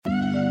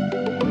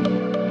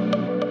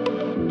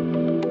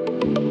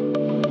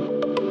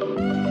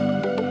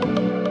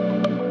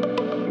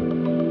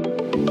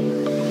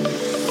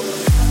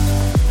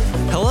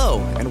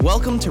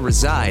Welcome to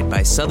Reside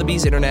by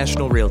Sotheby's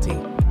International Realty.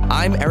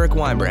 I'm Eric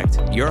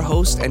Weinbrecht, your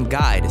host and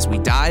guide as we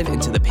dive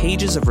into the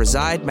pages of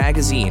Reside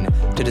magazine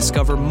to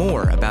discover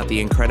more about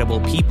the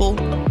incredible people,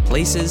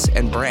 places,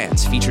 and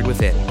brands featured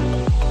within.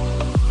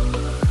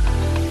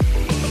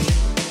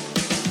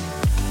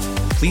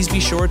 Please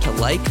be sure to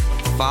like,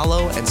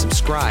 follow, and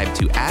subscribe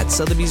to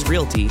 @Sotheby's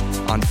Realty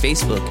on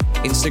Facebook,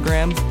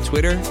 Instagram,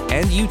 Twitter,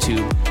 and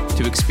YouTube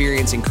to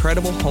experience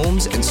incredible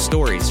homes and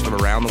stories from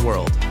around the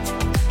world.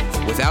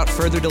 Without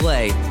further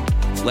delay,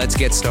 let's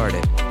get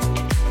started.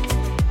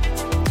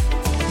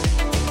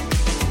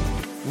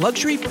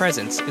 Luxury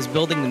Presence is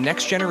building the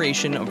next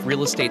generation of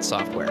real estate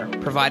software,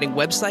 providing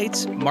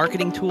websites,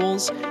 marketing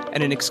tools,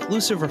 and an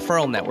exclusive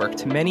referral network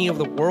to many of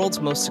the world's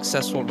most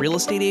successful real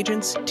estate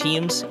agents,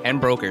 teams,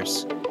 and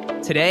brokers.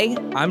 Today,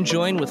 I'm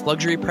joined with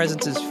Luxury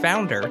Presence's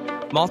founder,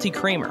 Malte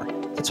Kramer,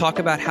 to talk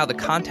about how the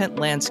content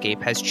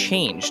landscape has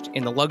changed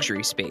in the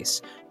luxury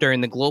space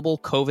during the global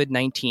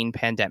COVID-19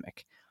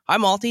 pandemic. Hi,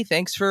 Malte.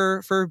 Thanks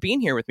for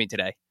being here with me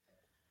today.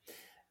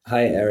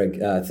 Hi,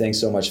 Eric. Thanks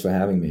so much for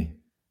having me.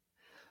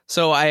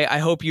 So I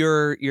hope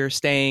you're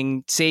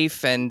staying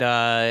safe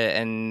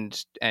and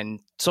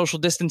social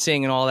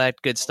distancing and all that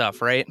good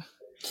stuff, right?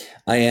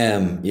 I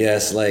am.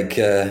 Yes, like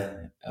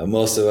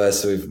most of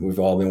us, we've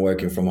all been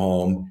working from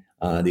home.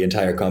 The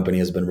entire company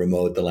has been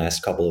remote the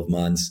last couple of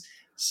months.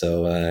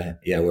 So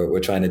we're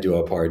trying to do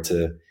our part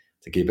to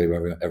keep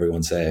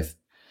everyone safe.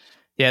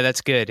 Yeah,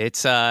 that's good.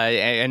 It's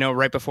I know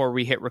right before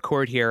we hit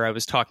record here, I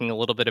was talking a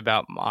little bit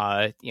about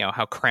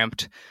how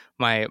cramped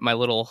my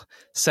little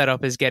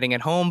setup is getting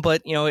at home,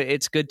 but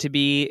it's good to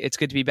be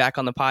back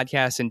on the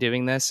podcast and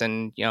doing this,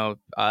 and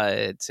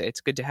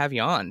it's good to have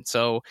you on.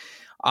 So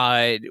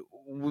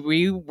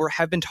we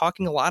have been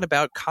talking a lot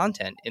about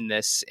content in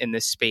this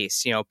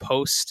space,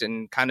 post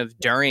and kind of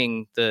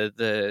during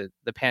the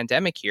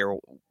pandemic here.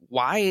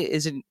 Why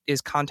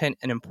is content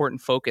an important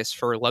focus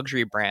for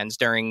luxury brands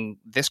during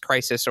this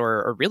crisis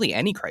or really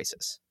any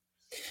crisis?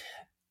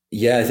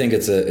 Yeah, I think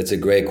it's a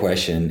great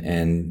question,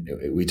 and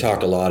we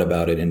talked a lot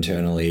about it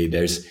internally.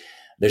 There's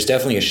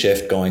definitely a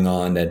shift going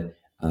on that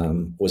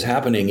was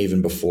happening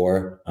even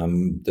before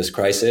this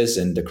crisis,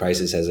 and the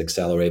crisis has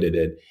accelerated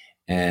it.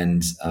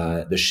 And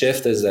the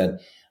shift is that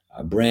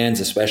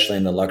brands, especially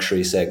in the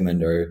luxury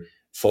segment, are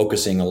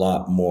focusing a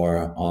lot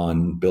more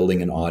on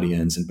building an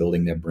audience and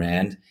building their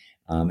brand.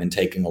 And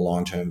taking a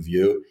long-term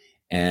view.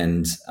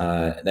 And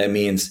that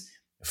means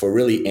for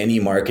really any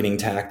marketing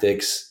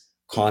tactics,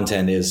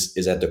 content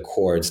is at the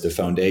core. It's the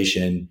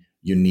foundation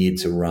you need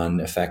to run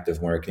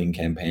effective marketing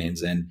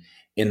campaigns. And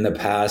in the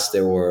past,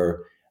 there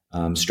were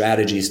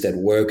strategies that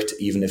worked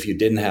even if you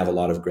didn't have a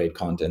lot of great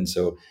content.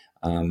 So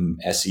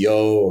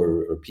SEO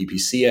or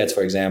PPC ads,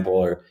 for example,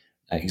 are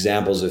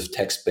examples of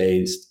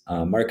text-based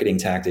marketing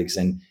tactics.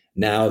 And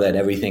now that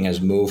everything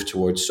has moved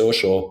towards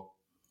social,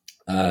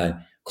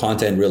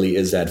 content really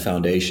is that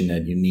foundation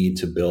that you need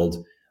to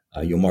build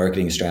your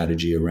marketing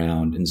strategy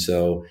around. And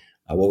so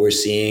what we're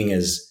seeing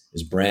is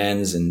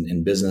brands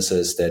and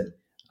businesses that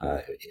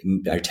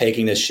are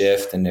taking this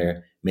shift, and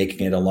they're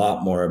making it a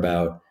lot more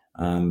about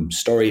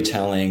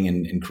storytelling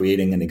and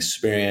creating an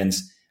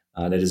experience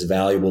that is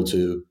valuable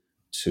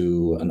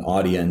to an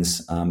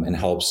audience and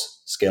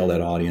helps scale that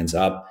audience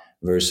up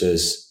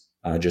versus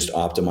just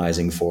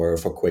optimizing for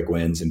quick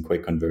wins and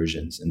quick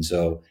conversions. And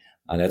so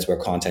that's where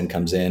content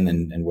comes in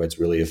and where it's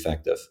really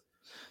effective.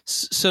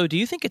 So do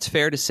you think it's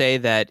fair to say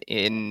that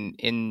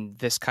in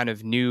this kind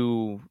of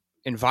new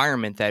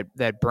environment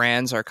that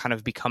brands are kind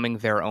of becoming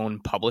their own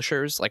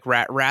publishers, like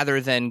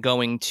rather than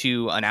going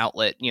to an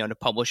outlet, to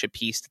publish a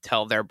piece to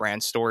tell their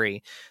brand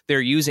story, they're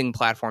using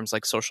platforms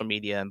like social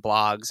media and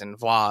blogs and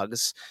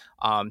vlogs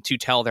to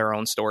tell their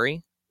own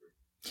story?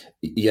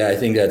 Yeah, I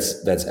think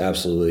that's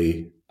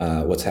absolutely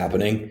what's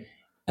happening.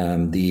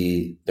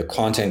 The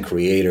content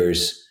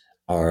creators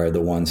are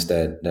the ones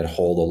that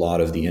hold a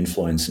lot of the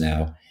influence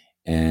now.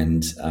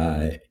 And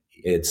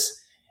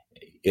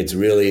it's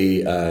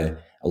really a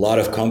lot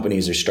of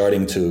companies are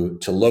starting to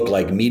look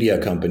like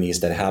media companies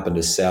that happen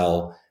to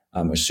sell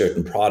a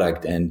certain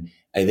product. And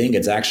I think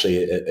it's actually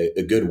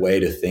a good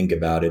way to think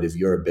about it if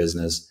you're a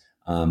business.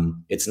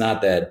 It's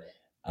not that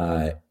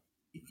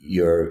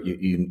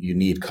you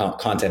need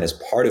content as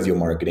part of your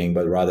marketing,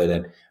 but rather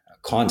that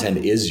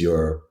content is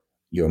your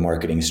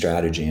marketing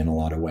strategy in a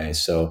lot of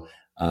ways. So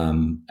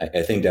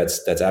I think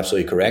that's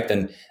absolutely correct.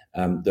 And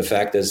the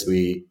fact is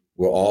we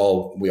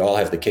all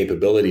have the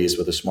capabilities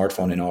with a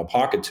smartphone in our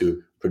pocket to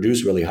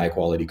produce really high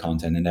quality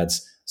content. And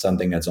that's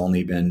something that's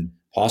only been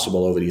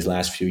possible over these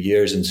last few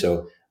years. And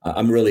so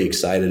I'm really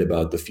excited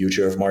about the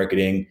future of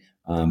marketing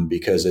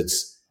because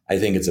I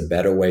think it's a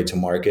better way to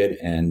market,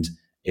 and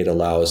it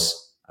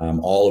allows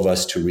all of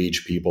us to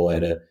reach people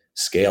at a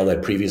scale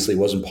that previously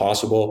wasn't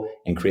possible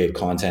and create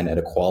content at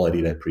a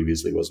quality that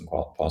previously wasn't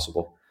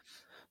possible.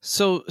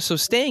 So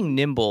staying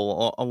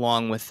nimble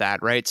along with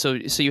that, right? So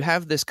you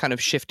have this kind of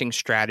shifting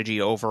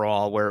strategy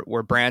overall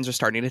where brands are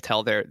starting to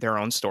tell their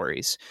own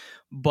stories.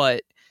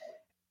 But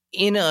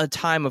in a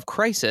time of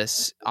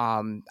crisis,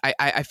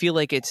 I feel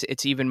like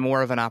it's even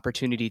more of an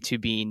opportunity to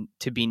be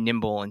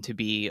nimble and to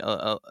be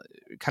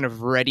kind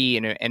of ready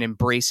and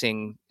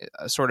embracing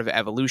a sort of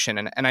evolution.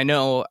 And I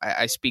know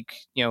I speak,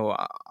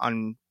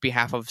 on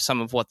behalf of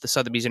some of what the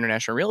Sotheby's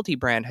International Realty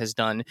brand has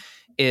done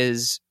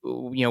is,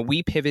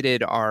 we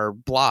pivoted our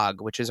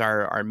blog, which is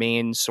our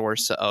main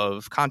source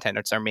of content.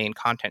 It's our main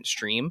content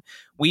stream.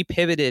 We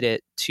pivoted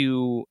it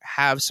to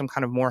have some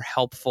kind of more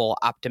helpful,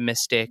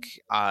 optimistic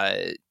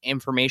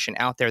information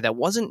out there that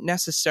wasn't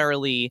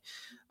necessarily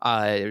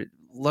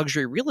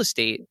luxury real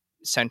estate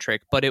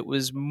centric, but it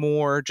was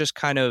more just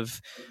kind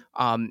of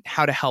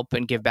how to help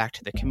and give back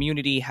to the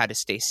community, how to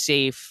stay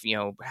safe,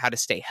 how to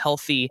stay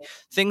healthy,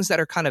 things that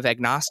are kind of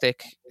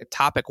agnostic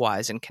topic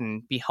wise and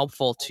can be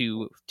helpful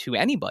to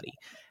anybody.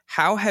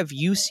 How have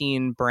you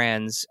seen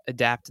brands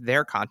adapt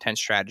their content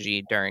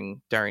strategy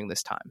during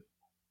this time?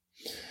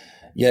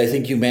 Yeah, I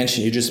think you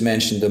just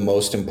mentioned the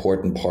most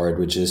important part,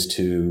 which is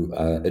to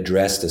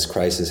address this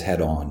crisis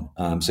head on.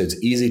 So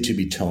it's easy to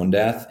be tone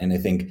deaf, and I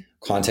think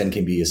content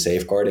can be a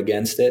safeguard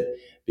against it,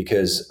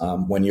 because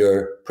when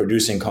you're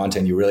producing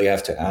content, you really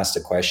have to ask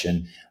the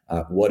question: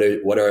 what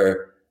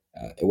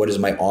is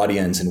my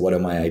audience and what are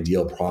my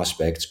ideal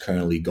prospects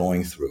currently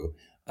going through?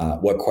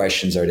 What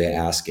questions are they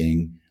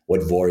asking?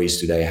 What worries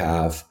do they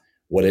have?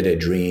 What are their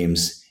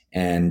dreams?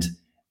 And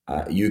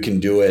you can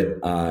do it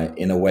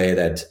in a way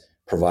that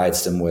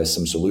provides them with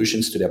some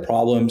solutions to their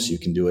problems. You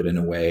can do it in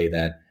a way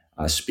that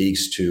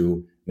speaks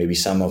to maybe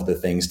some of the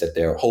things that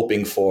they're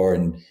hoping for,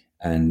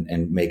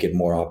 and make it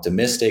more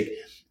optimistic.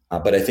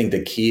 But I think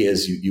the key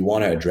is you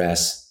want to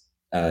address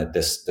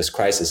this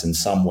crisis in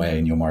some way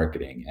in your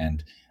marketing.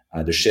 And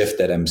the shift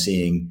that I'm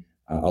seeing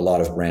a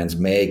lot of brands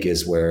make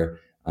is where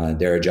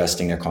they're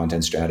adjusting their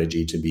content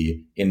strategy to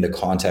be in the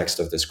context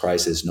of this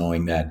crisis,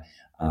 knowing that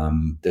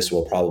this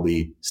will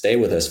probably stay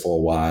with us for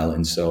a while.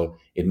 And so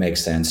it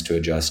makes sense to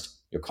adjust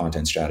your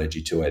content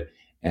strategy to it.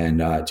 And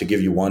to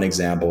give you one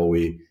example,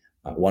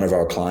 one of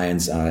our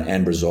clients,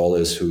 Anne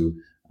Brazolis, who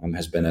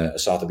has been a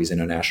Sotheby's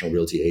International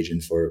Realty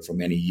agent for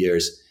many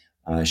years.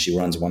 She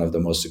runs one of the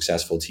most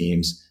successful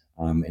teams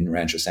in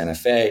Rancho Santa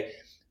Fe.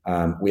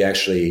 We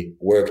actually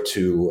worked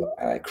to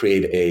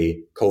create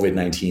a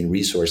COVID-19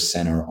 resource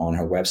center on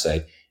her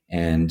website.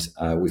 And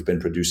we've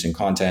been producing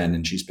content,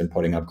 and she's been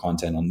putting up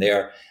content on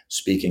there,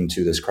 speaking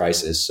to this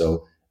crisis.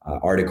 So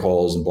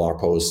articles and blog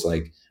posts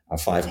like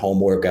 5 home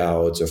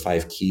workouts or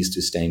 5 keys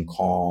to staying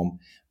calm,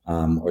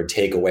 or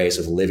takeaways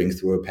of living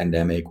through a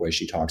pandemic, where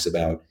she talks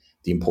about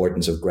the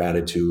importance of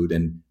gratitude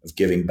and of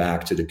giving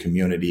back to the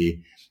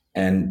community.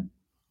 And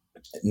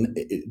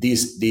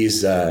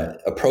these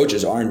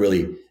approaches aren't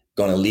really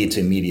going to lead to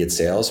immediate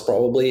sales,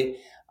 probably,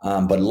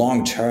 but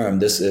long term,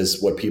 this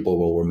is what people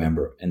will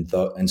remember.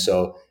 And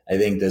so I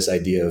think this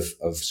idea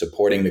of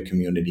supporting the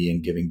community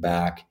and giving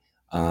back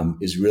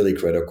is really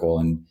critical,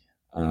 and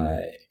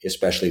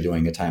especially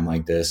during a time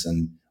like this.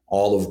 And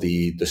all of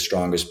the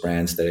strongest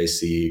brands that I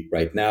see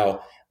right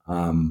now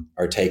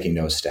are taking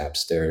those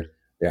steps. They're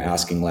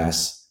asking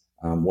less,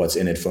 what's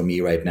in it for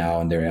me right now,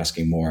 and they're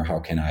asking more, how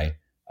can I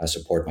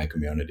support my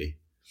community?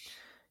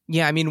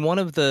 Yeah, I mean, one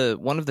of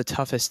the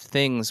toughest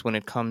things when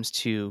it comes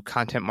to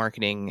content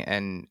marketing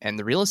and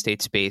the real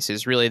estate space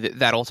is really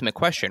that ultimate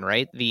question,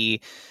 right?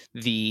 The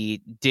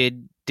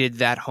did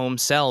that home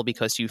sell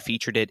because you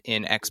featured it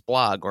in X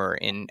blog or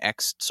in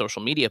X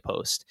social media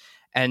post?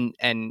 And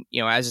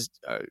as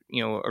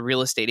a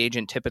real estate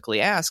agent typically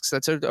asks,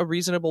 that's a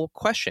reasonable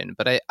question.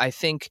 But I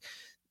think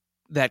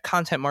that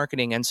content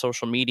marketing and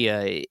social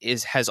media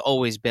has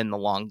always been the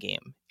long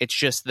game. It's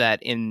just that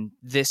in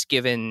this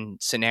given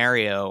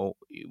scenario,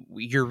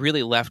 you're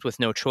really left with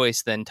no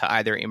choice than to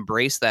either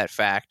embrace that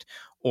fact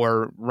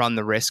or run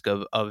the risk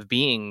of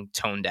being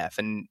tone deaf.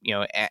 And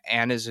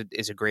Anne is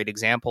a great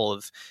example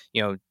of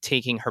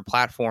taking her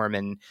platform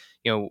and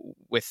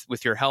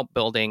with your help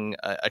building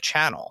a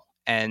channel,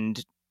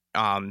 and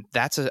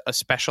that's a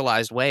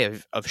specialized way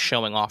of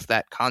showing off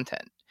that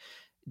content.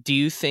 Do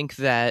you think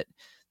that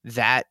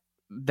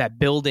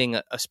building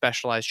a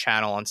specialized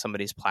channel on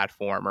somebody's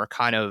platform, or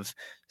kind of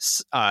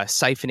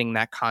siphoning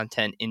that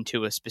content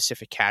into a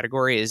specific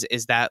category,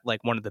 is that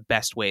like one of the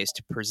best ways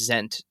to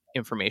present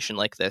information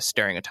like this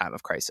during a time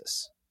of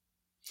crisis?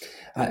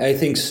 I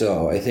think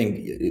so. I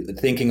think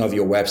thinking of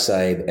your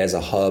website as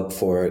a hub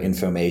for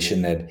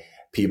information that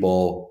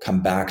people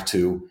come back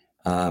to,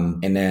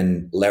 and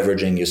then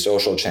leveraging your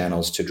social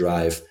channels to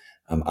drive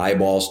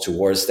eyeballs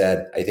towards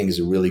that, I think is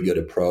a really good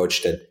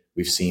approach that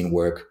we've seen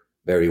work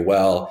very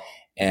well.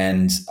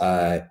 And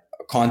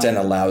content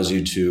allows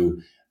you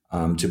to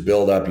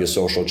build up your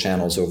social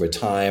channels over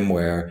time,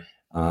 where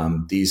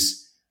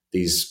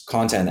these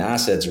content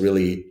assets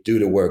really do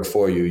the work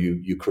for you.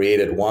 You create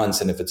it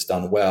once, and if it's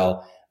done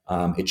well,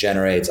 it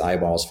generates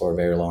eyeballs for a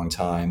very long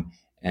time.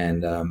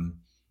 And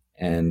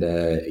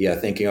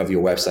thinking of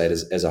your website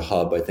as a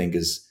hub, I think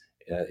is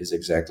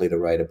exactly the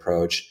right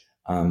approach.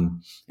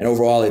 And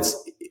overall,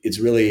 it's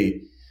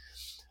really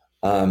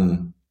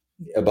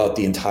about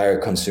the entire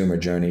consumer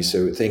journey.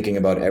 So thinking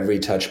about every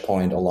touch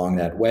point along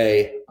that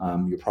way,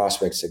 your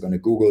prospects are going to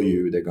Google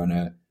you, they're going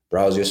to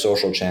browse your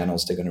social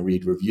channels, they're going to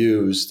read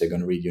reviews, they're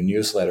going to read your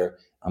newsletter.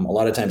 A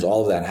lot of times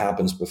all of that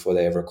happens before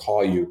they ever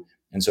call you.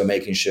 And so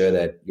making sure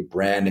that your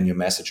brand and your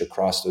message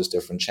across those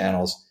different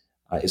channels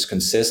is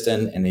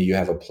consistent, and that you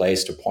have a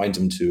place to point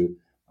them to,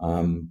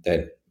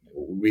 that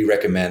we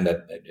recommend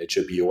that it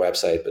should be your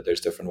website, but there's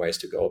different ways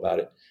to go about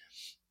it.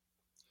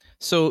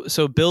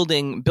 So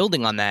building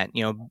on that,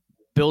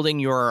 building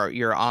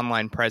your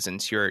online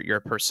presence, your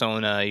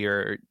persona,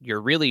 your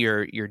really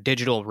your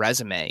digital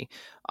resume,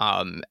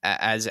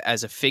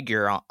 as a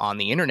figure on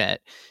the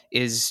internet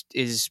is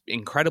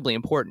incredibly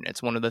important.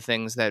 It's one of the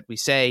things that we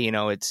say,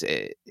 it's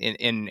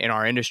in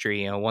our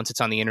industry, once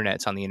it's on the internet,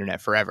 it's on the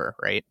internet forever,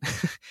 right?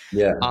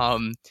 Yeah.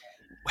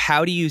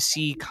 How do you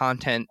see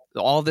content,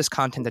 all this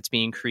content that's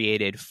being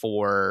created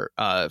for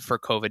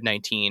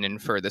COVID-19 and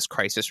for this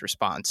crisis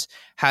response?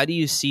 How do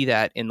you see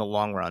that in the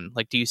long run?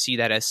 Like, do you see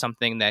that as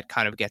something that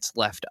kind of gets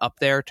left up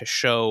there to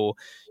show,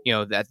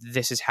 that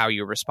this is how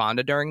you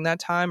responded during that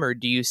time? Or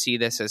do you see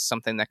this as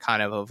something that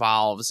kind of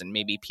evolves and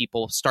maybe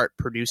people start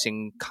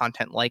producing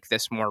content like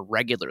this more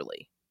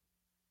regularly?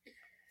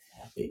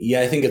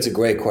 Yeah, I think it's a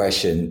great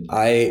question.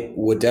 I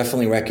would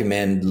definitely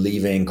recommend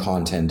leaving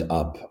content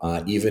up,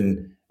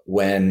 even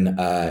when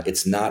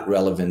it's not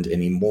relevant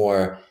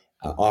anymore.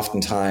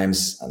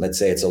 Oftentimes, let's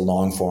say it's a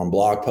long form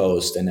blog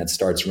post and that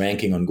starts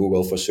ranking on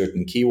Google for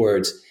certain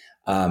keywords.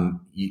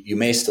 You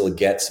may still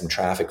get some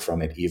traffic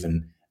from it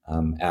even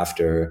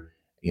after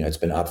it's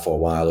been up for a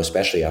while,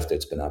 especially after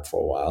it's been up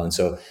for a while. And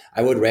so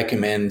I would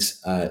recommend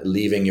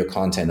leaving your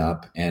content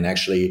up and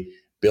actually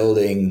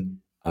building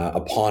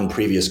upon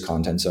previous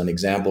content. So an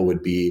example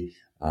would be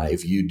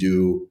if you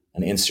do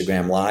an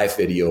Instagram live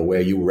video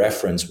where you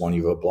reference one of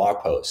your blog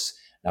posts.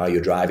 Now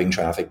you're driving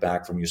traffic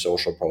back from your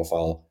social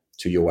profile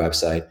to your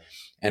website.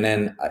 And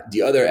then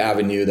the other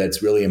avenue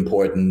that's really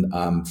important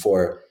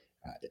for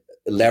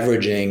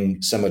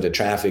leveraging some of the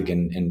traffic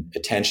and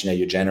attention that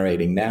you're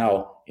generating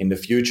now in the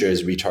future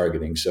is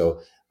retargeting.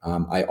 So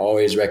I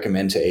always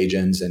recommend to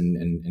agents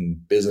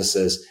and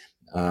businesses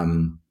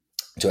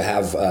to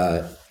have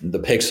the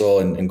Pixel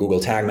and Google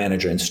Tag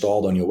Manager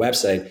installed on your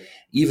website.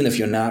 Even if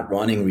you're not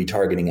running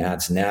retargeting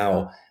ads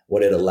now,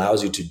 what it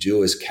allows you to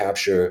do is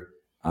capture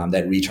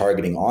that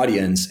retargeting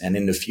audience. And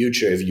in the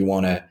future, if you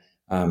want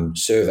to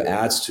serve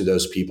ads to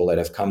those people that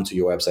have come to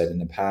your website in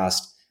the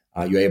past,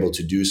 you're able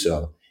to do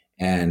so.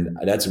 And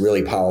that's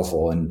really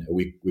powerful. And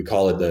we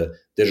call it the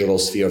digital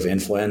sphere of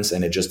influence.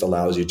 And it just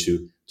allows you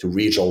to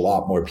reach a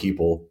lot more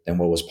people than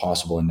what was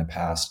possible in the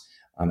past,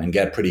 and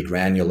get pretty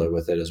granular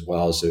with it as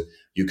well. So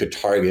you could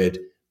target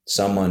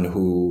someone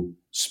who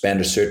spent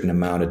a certain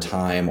amount of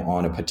time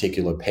on a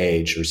particular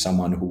page, or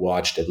someone who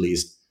watched at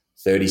least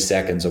 30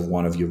 seconds of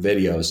one of your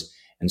videos.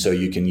 And so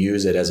you can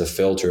use it as a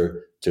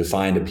filter to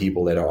find the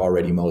people that are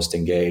already most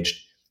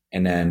engaged,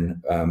 and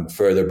then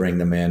further bring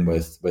them in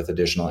with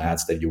additional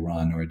ads that you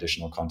run or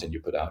additional content you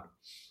put out.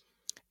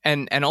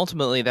 And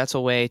ultimately, that's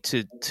a way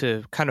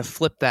to kind of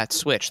flip that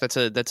switch. That's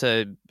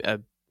a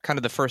kind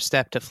of the first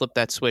step to flip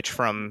that switch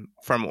from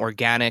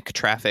organic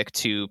traffic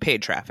to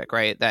paid traffic,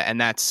 right?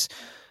 That's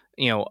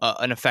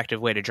an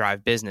effective way to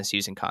drive business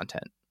using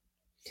content.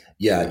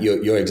 Yeah,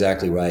 you're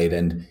exactly right.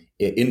 And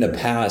in the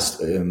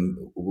past,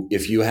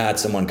 if you had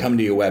someone come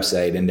to your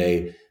website and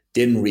they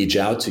didn't reach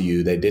out to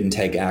you, they didn't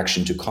take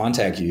action to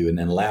contact you and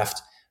then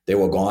left, they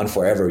were gone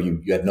forever.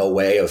 You had no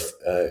way of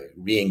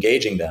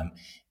re-engaging them.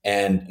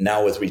 And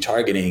now with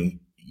retargeting,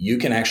 you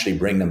can actually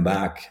bring them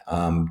back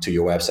to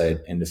your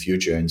website in the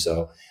future. And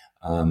so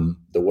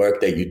the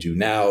work that you do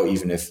now,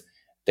 even if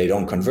they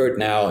don't convert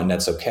now, and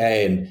that's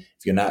okay, and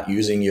if you're not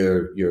using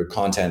your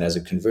content as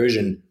a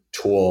conversion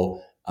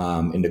tool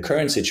in the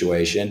current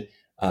situation,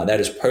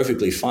 that is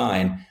perfectly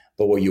fine.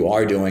 But what you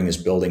are doing is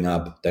building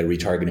up that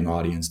retargeting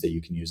audience that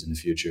you can use in the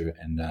future.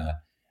 And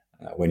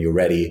when you're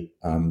ready,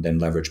 then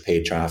leverage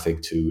paid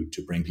traffic to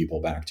bring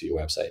people back to your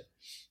website.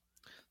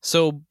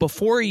 So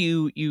before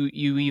you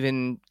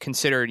even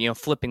considered,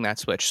 flipping that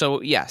switch.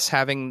 So yes,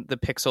 having the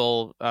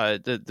Pixel,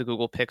 the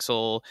Google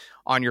Pixel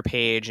on your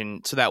page,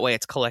 and so that way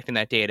it's collecting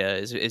that data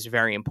is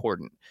very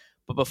important.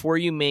 But before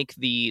you make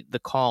the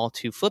call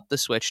to flip the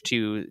switch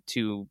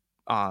to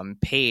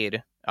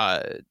paid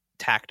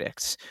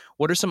tactics,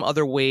 what are some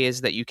other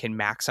ways that you can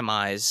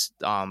maximize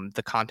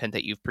the content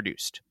that you've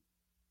produced?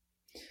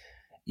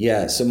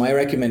 Yeah, so my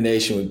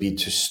recommendation would be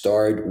to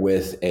start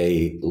with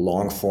a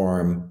long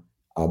form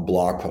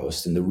blog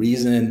post. And the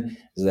reason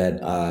is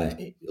that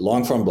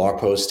long form blog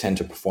posts tend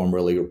to perform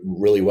really,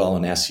 really well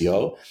in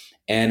SEO.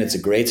 And it's a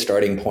great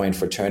starting point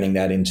for turning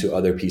that into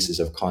other pieces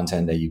of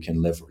content that you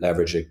can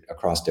leverage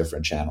across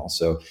different channels.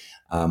 So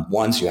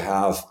once you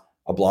have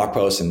a blog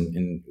post,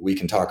 and we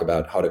can talk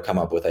about how to come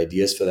up with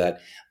ideas for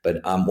that.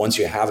 But once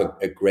you have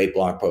a great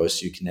blog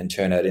post, you can then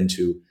turn that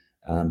into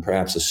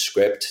perhaps a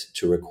script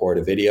to record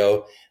a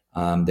video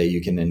that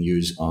you can then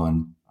use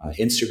on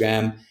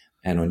Instagram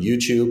and on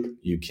YouTube.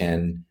 You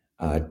can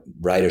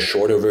write a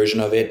shorter version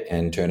of it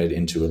and turn it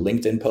into a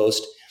LinkedIn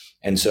post.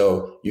 And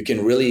so you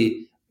can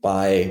really,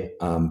 by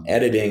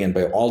editing and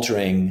by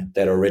altering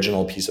that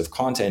original piece of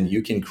content,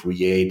 you can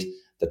create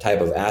the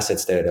type of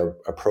assets that are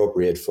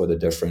appropriate for the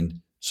different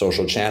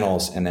social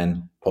channels, and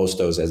then post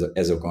those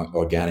as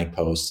organic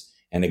posts.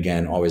 And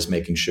again, always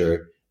making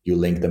sure you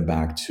link them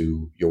back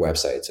to your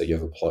website, so you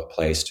have a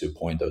place to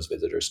point those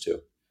visitors to.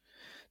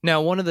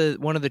 Now, one of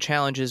the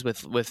challenges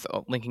with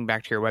linking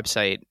back to your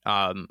website,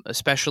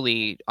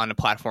 especially on a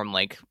platform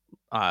like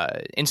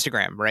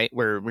Instagram, right,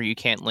 where you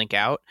can't link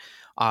out.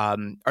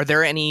 Are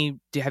there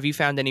have you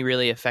found any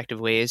really effective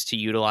ways to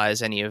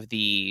utilize any of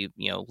the,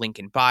 link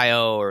in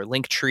bio or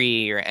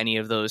Linktree or any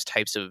of those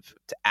types of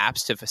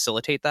apps to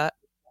facilitate that?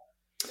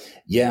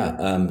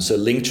 Yeah, so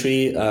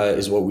Linktree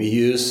is what we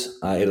use.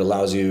 It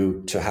allows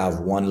you to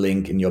have one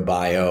link in your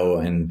bio,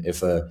 and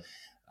if a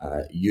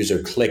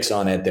user clicks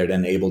on it, they're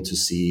then able to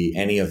see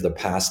any of the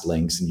past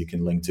links, and you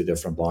can link to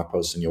different blog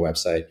posts on your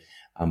website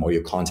or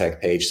your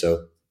contact page.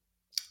 So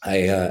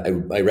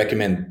I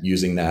recommend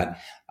using that.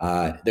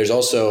 There's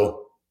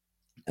also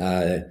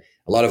a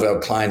lot of our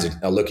clients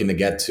are looking to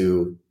get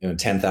to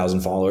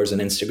 10,000 followers on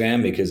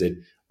Instagram, because it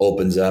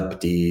opens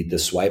up the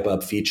swipe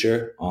up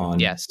feature on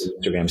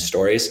Instagram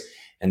stories.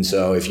 And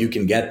so if you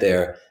can get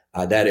there,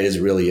 that is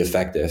really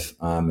effective,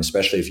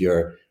 especially if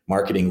you're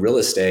marketing real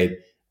estate.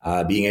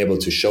 Being able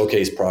to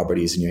showcase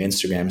properties in your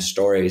Instagram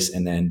stories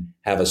and then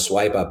have a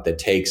swipe up that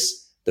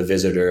takes the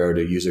visitor or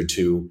the user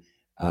to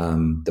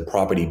the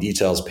property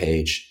details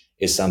page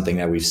is something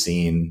that we've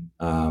seen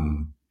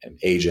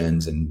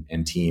agents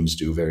and teams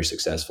do very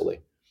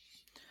successfully.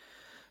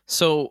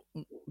 So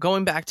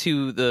going back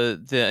to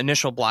the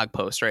initial blog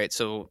post, right?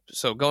 So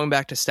going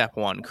back to step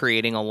one,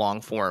 creating a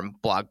long form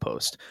blog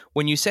post.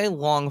 When you say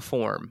long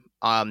form,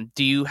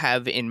 do you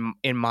have in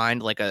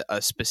mind like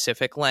a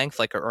specific length,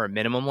 or a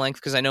minimum length?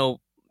 Because I know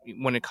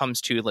when it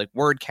comes to like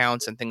word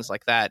counts and things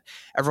like that,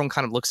 everyone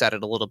kind of looks at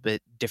it a little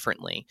bit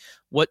differently.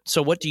 What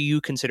do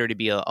you consider to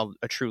be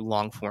a true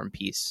long form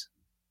piece?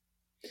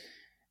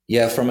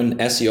 Yeah, from an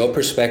SEO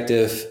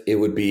perspective, it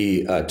would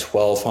be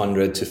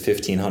 1,200 to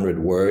 1,500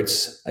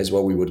 words is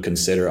what we would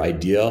consider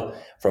ideal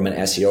from an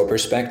SEO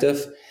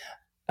perspective.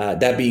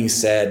 That being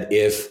said,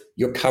 if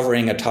you're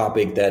covering a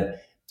topic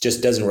that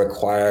just doesn't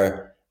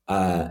require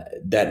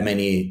that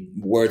many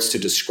words to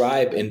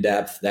describe in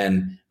depth,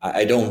 then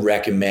I don't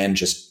recommend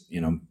just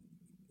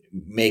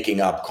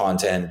making up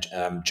content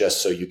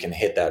just so you can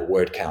hit that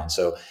word count.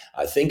 So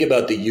think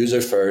about the user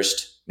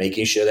first,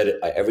 making sure that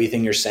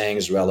everything you're saying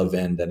is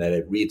relevant and that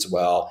it reads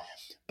well.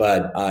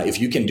 But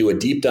if you can do a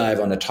deep dive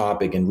on a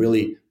topic and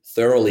really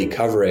thoroughly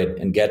cover it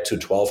and get to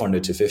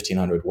 1,200 to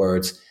 1,500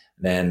 words,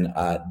 then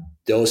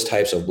those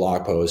types of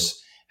blog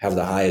posts have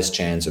the highest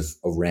chance of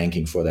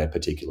ranking for that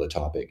particular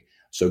topic.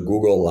 So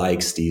Google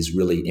likes these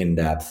really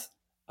in-depth,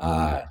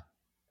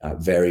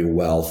 very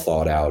well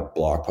thought out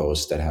blog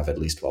posts that have at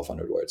least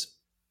 1,200 words.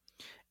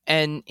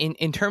 And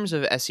in terms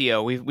of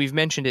SEO, we've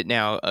mentioned it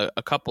now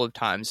a couple of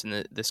times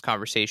in this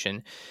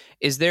conversation.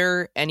 Are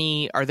there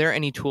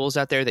any tools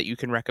out there that you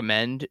can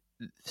recommend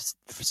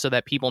so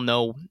that people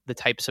know the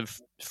types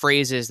of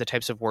phrases, the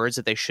types of words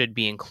that they should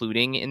be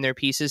including in their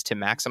pieces to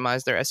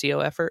maximize their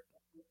SEO effort?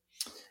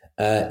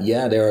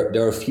 Yeah, there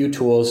are a few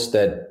tools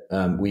that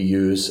we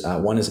use.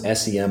 One is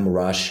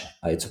SEMrush.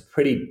 It's a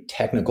pretty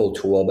technical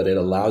tool, but it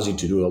allows you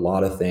to do a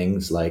lot of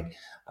things like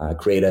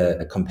create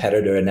a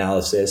competitor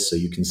analysis, so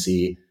you can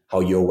see how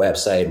your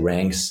website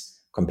ranks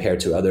compared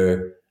to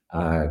other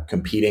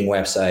competing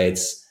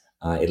websites.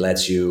 It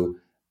lets you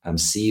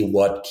see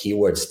what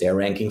keywords they're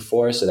ranking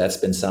for. So that's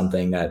been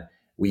something that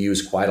we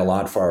use quite a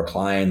lot for our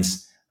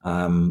clients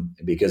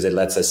because it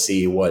lets us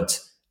see what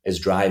is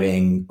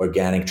driving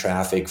organic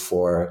traffic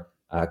for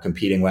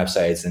competing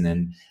websites, and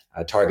then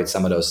target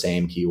some of those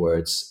same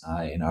keywords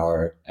in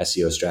our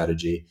SEO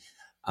strategy.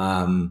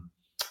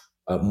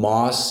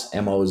 Moz,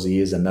 M-O-Z,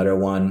 is another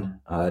one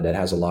that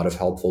has a lot of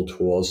helpful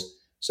tools.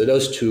 So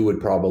those two would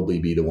probably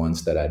be the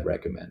ones that I'd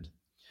recommend.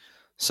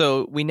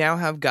 So we now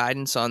have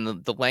guidance on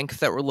the length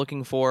that we're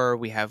looking for.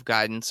 We have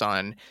guidance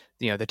on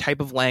the type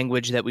of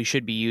language that we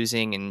should be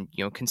using, and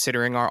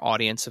considering our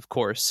audience, of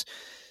course.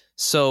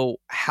 So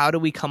how do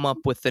we come up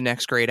with the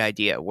next great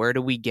idea? Where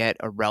do we get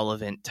a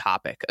relevant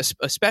topic,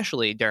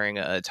 especially during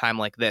a time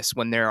like this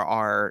when there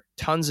are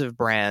tons of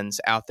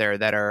brands out there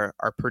that are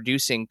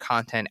producing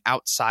content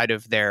outside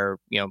of their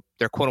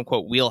quote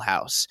unquote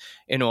wheelhouse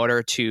in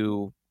order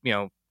to,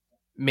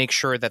 make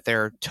sure that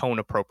they're tone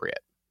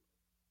appropriate?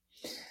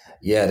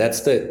 Yeah,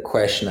 that's the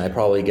question I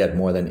probably get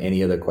more than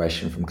any other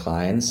question from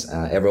clients.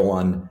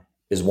 Everyone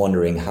is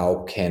wondering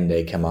how can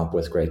they come up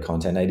with great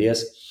content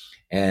ideas.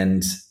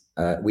 And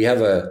we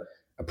have a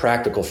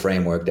practical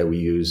framework that we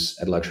use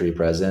at Luxury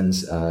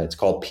Presence. It's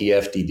called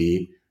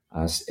PFDD.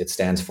 It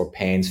stands for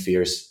Pains,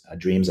 Fears,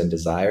 Dreams, and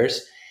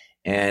Desires.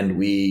 And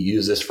we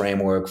use this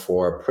framework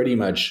for pretty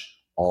much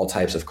all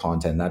types of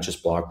content, not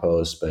just blog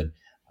posts, but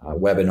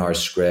webinar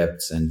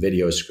scripts and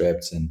video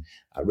scripts, and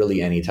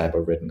really any type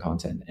of written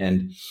content.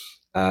 And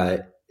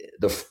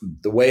the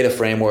way the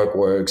framework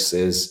works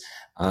is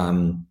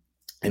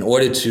in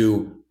order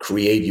to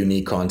create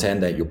unique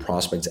content that your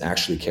prospects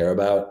actually care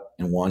about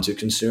and want to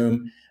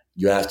consume,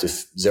 you have to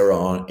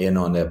zero in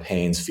on their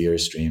pains,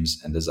 fears,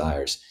 dreams, and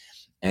desires,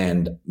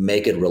 and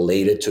make it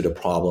related to the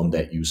problem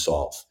that you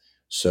solve.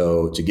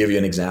 So to give you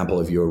an example,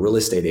 if you're a real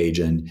estate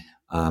agent,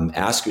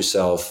 ask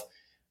yourself,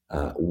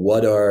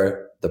 what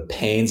are the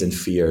pains and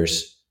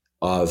fears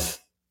of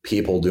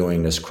people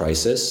during this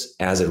crisis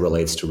as it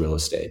relates to real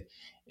estate?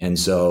 And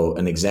so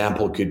an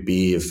example could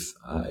be if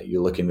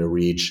you're looking to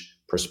reach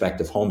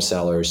prospective home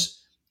sellers,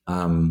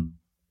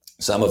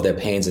 some of their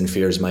pains and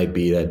fears might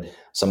be that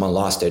someone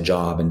lost their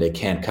job and they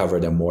can't cover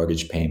their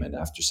mortgage payment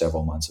after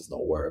several months of no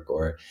work,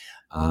 or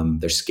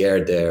they're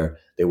scared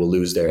they will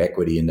lose their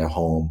equity in their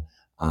home,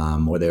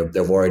 or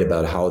they're worried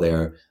about how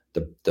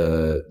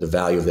the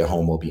value of their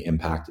home will be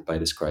impacted by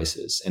this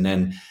crisis. And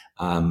then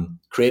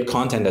create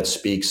content that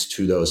speaks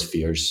to those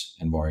fears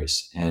and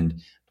worries. And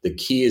the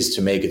key is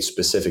to make it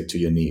specific to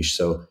your niche.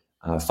 So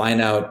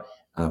find out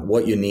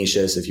what your niche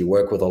is. If you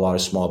work with a lot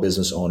of small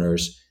business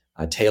owners,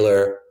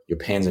 tailor your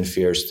pains and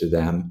fears to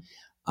them.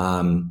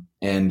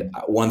 And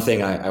one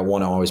thing I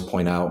want to always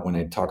point out when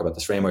I talk about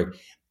this framework,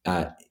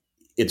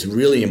 it's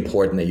really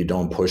important that you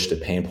don't push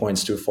the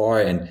points too far.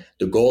 And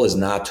the goal is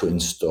not to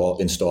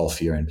install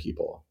fear in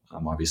people.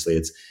 Obviously,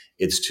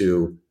 it's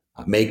to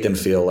make them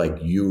feel like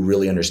you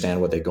really understand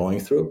what they're going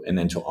through, and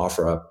then to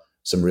offer up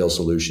some real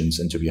solutions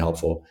and to be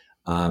helpful.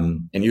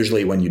 And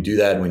usually when you do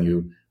that, when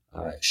you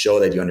show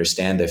that you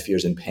understand their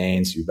fears and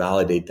pains, you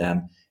validate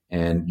them,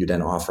 and you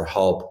then offer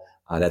help,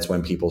 that's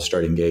when people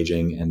start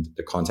engaging and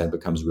the content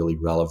becomes really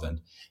relevant.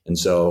 And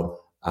so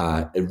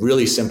a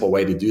really simple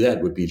way to do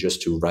that would be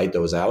just to write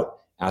those out.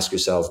 Ask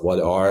yourself, what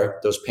are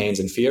those pains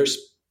and fears?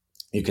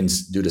 You can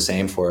do the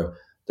same for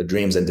the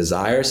dreams and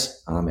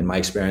desires. In my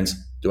experience,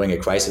 doing a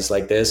crisis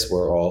like this,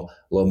 we're all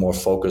a little more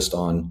focused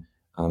on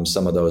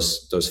some of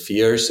those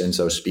fears. And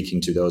so speaking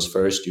to those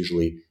first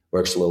usually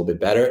works a little bit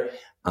better.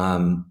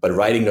 But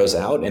writing those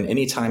out, and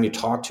anytime you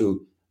talk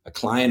to a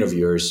client of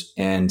yours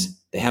and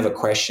they have a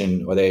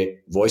question or they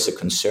voice a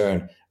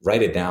concern,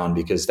 write it down,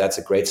 because that's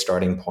a great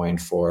starting point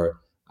for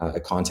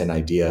a content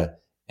idea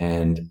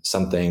and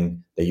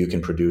something that you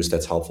can produce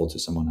that's helpful to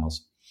someone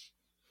else.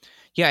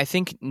 Yeah, I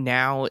think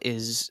now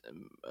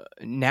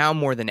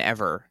more than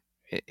ever,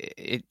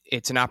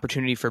 it's an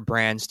opportunity for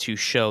brands to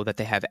show that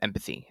they have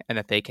empathy and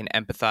that they can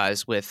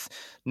empathize with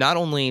not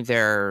only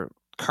their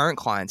current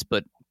clients,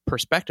 but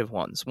prospective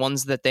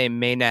ones that they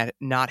may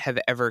not have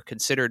ever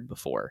considered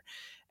before.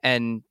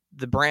 And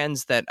the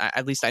brands that,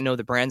 at least I know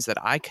the brands that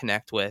I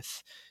connect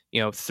with,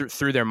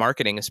 through their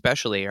marketing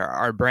especially,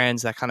 are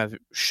brands that kind of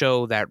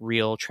show that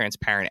real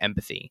transparent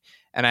empathy.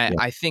 And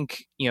I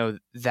think,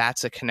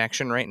 that's a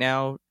connection right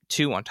now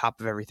too, on top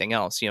of everything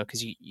else,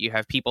 because you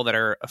have people that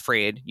are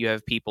afraid, you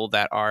have people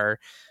that are,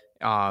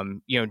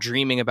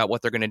 dreaming about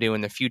what they're going to do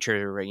in the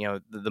future,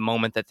 the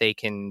moment that they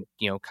can,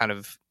 kind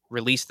of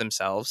release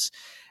themselves.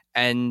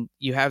 And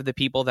you have the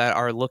people that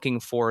are looking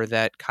for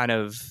that kind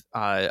of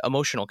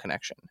emotional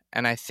connection.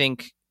 And I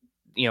think,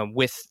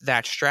 with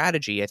that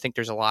strategy, I think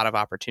there's a lot of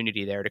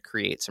opportunity there to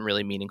create some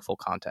really meaningful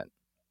content.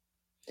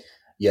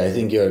 Yeah, I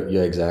think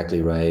you're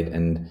exactly right.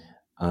 And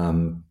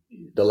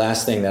the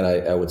last thing that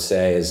I would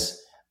say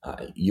is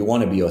you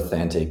want to be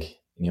authentic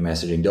in your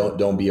messaging.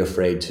 Don't be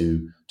afraid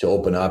to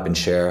open up and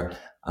share.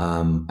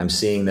 I'm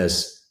seeing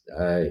this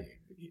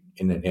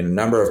in a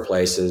number of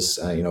places.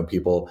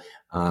 People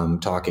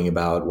talking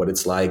about what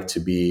it's like to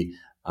be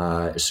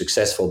a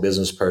successful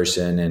business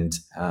person and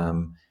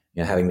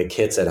having the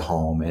kids at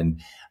home, and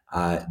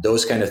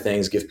those kind of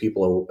things give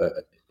people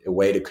a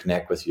way to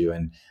connect with you,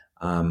 and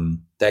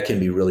that can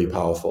be really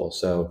powerful.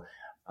 So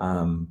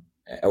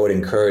I would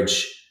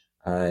encourage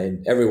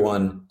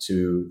everyone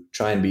to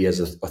try and be as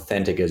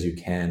authentic as you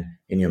can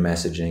in your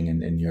messaging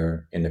and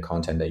in the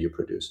content that you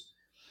produce.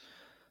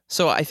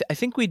 So I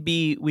think we'd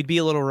be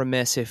a little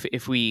remiss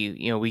if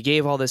we we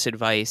gave all this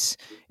advice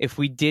if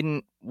we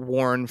didn't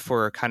warn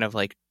for kind of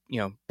like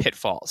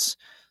pitfalls.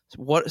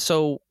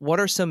 What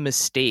are some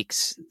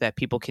mistakes that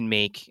people can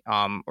make,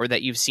 or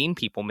that you've seen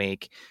people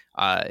make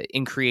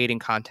in creating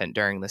content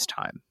during this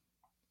time?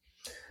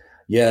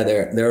 Yeah,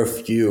 there are a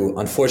few.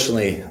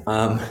 Unfortunately,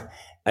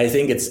 I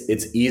think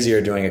it's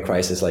easier during a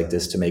crisis like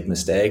this to make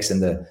mistakes,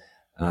 and the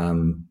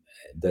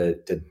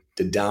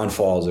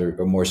downfalls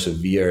are more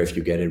severe if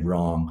you get it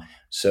wrong.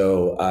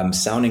 So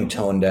sounding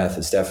tone deaf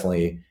is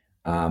definitely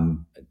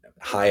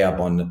high up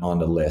on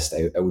the list.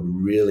 I would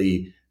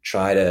really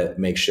try to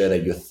make sure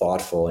that you're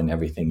thoughtful in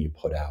everything you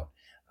put out.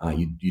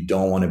 You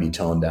don't want to be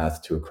tone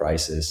deaf to a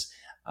crisis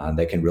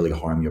that can really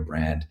harm your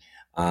brand.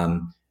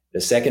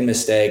 The second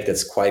mistake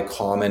that's quite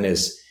common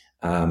is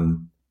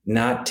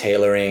not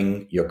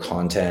tailoring your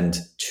content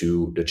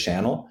to the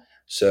channel.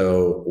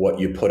 So what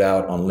you put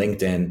out on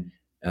LinkedIn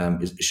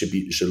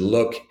should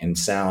look and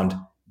sound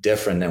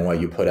different than what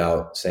you put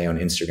out, say, on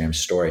Instagram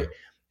story.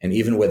 And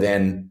even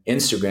within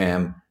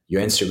Instagram,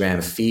 your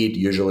Instagram feed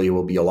usually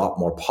will be a lot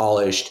more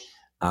polished,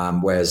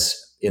 whereas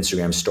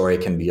Instagram story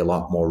can be a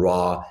lot more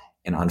raw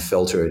and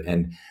unfiltered.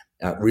 And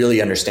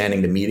really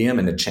understanding the medium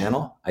and the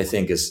channel, I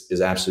think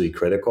is absolutely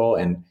critical,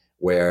 and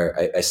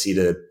where I see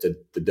the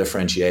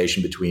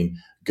differentiation between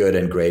good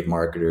and great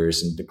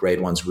marketers, and the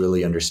great ones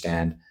really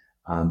understand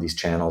these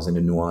channels and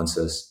the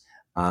nuances.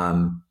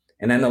 And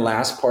then the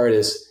last part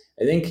is,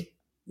 I think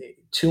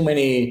too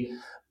many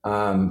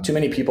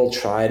people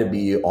try to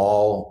be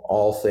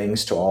all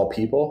things to all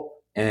people,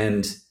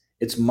 and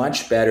it's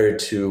much better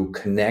to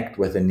connect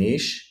with a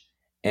niche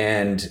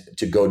and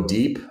to go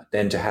deep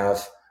than to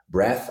have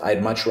breadth.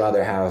 I'd much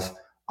rather have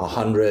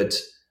 100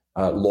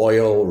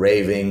 loyal,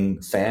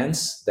 raving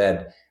fans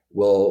that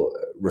will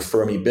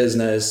refer me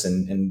business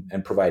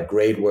and provide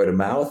great word of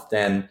mouth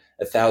than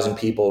 1,000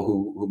 people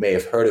who may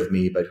have heard of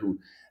me but who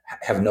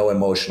have no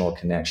emotional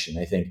connection.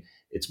 I think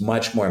it's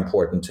much more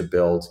important to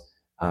build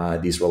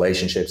these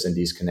relationships and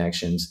these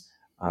connections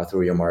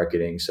through your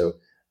marketing. So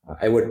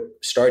I would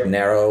start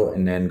narrow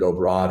and then go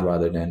broad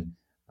rather than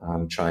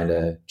trying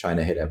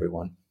to hit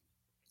everyone.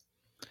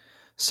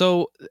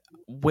 So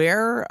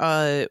where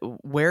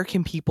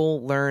can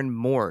people learn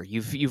more?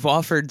 You've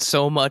offered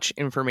so much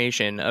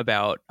information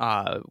about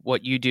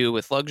what you do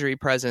with Luxury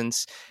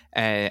Presence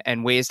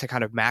and ways to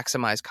kind of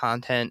maximize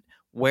content.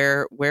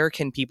 Where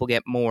can people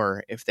get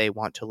more if they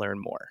want to learn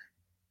more?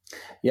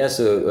 Yeah,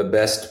 so the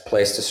best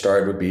place to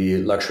start would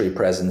be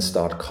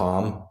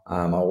luxurypresence.com,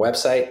 our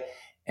website.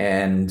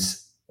 And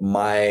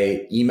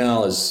my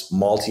email is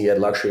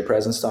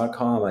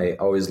malti@luxurypresence.com. I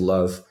always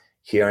love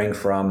hearing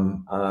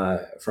from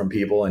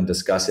people and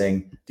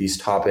discussing these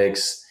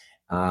topics.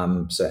 So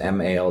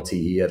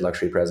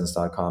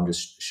malte@luxurypresence.com.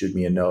 Just shoot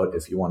me a note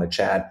if you want to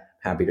chat.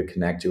 Happy to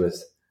connect you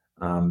with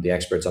the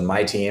experts on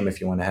my team if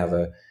you want to have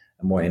a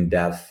more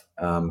in-depth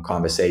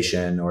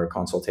conversation or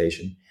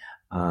consultation.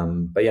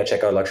 But yeah,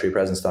 check out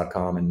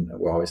luxurypresence.com, and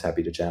we're always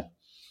happy to chat.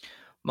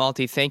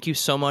 Malte, thank you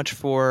so much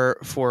for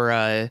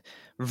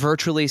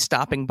virtually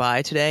stopping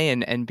by today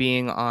and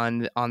being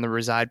on the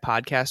Reside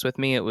podcast with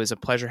me. It was a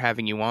pleasure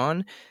having you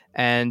on,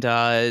 and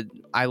I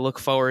look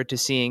forward to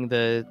seeing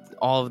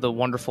all of the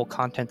wonderful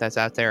content that's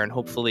out there, and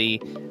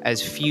hopefully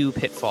as few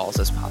pitfalls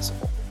as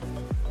possible.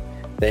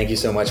 Thank you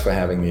so much for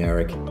having me,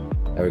 Eric.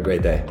 Have a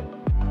great day.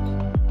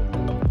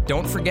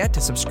 Don't forget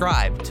to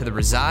subscribe to the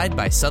Reside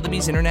by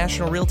Sotheby's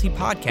International Realty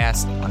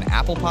podcast on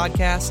Apple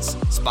Podcasts,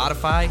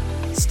 Spotify,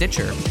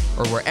 Stitcher,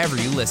 or wherever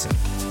you listen.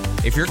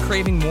 If you're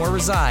craving more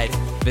Reside,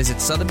 visit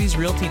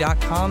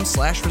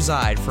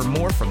sotheby'srealty.com/reside for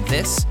more from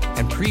this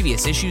and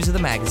previous issues of the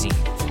magazine.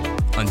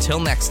 Until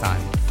next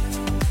time.